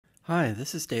Hi,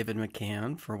 this is David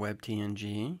McCann for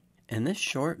WebTNG. In this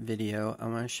short video, I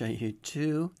want to show you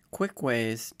two quick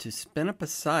ways to spin up a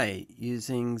site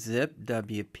using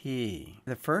ZipWP.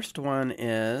 The first one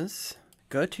is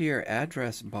go to your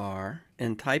address bar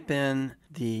and type in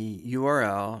the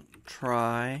URL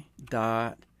try.new.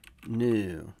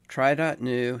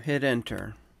 Try.new, hit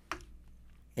enter.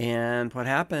 And what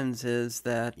happens is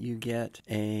that you get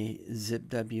a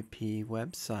ZipWP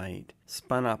website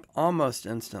spun up almost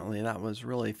instantly. That was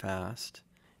really fast.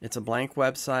 It's a blank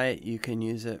website. You can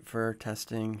use it for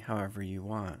testing however you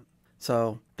want.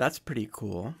 So that's pretty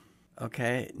cool.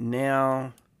 Okay,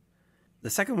 now the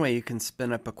second way you can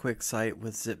spin up a quick site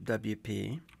with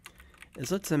ZipWP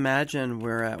is, let's imagine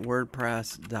we're at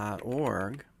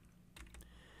WordPress.org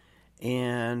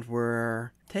and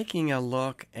we're taking a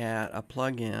look at a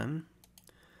plugin,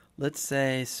 let's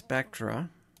say Spectra.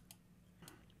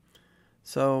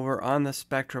 So we're on the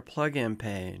Spectra plugin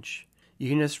page. You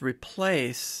can just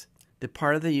replace the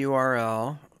part of the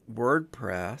URL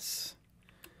WordPress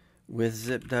with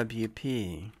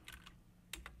ZipWP.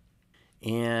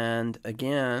 And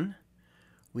again,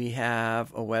 we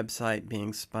have a website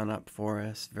being spun up for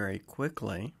us very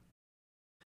quickly.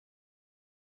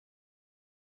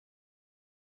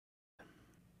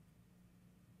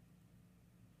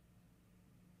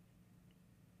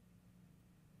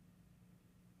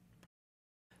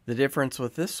 The difference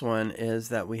with this one is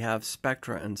that we have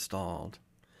Spectra installed.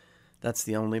 That's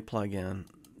the only plugin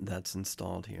that's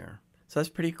installed here. So that's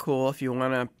pretty cool. If you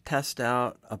want to test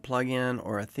out a plugin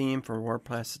or a theme for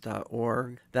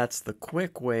WordPress.org, that's the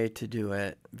quick way to do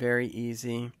it. Very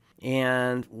easy.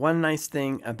 And one nice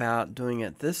thing about doing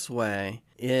it this way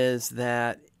is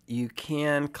that you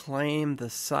can claim the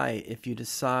site if you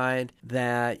decide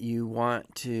that you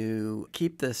want to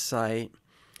keep this site.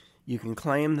 You can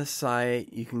claim the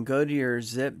site. You can go to your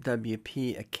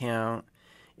ZipWP account.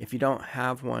 If you don't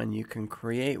have one, you can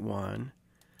create one.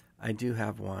 I do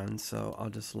have one, so I'll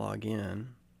just log in.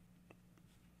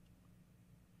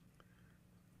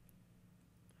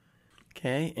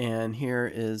 Okay, and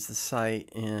here is the site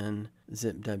in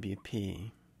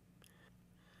ZipWP.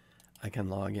 I can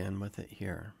log in with it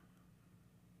here.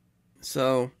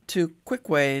 So, two quick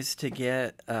ways to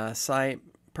get a site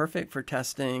perfect for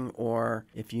testing, or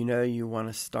if you know you want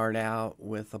to start out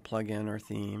with a plugin or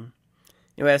theme.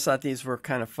 Anyway, I thought these were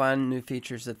kind of fun new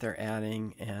features that they're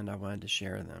adding, and I wanted to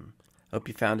share them. Hope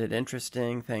you found it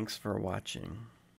interesting. Thanks for watching.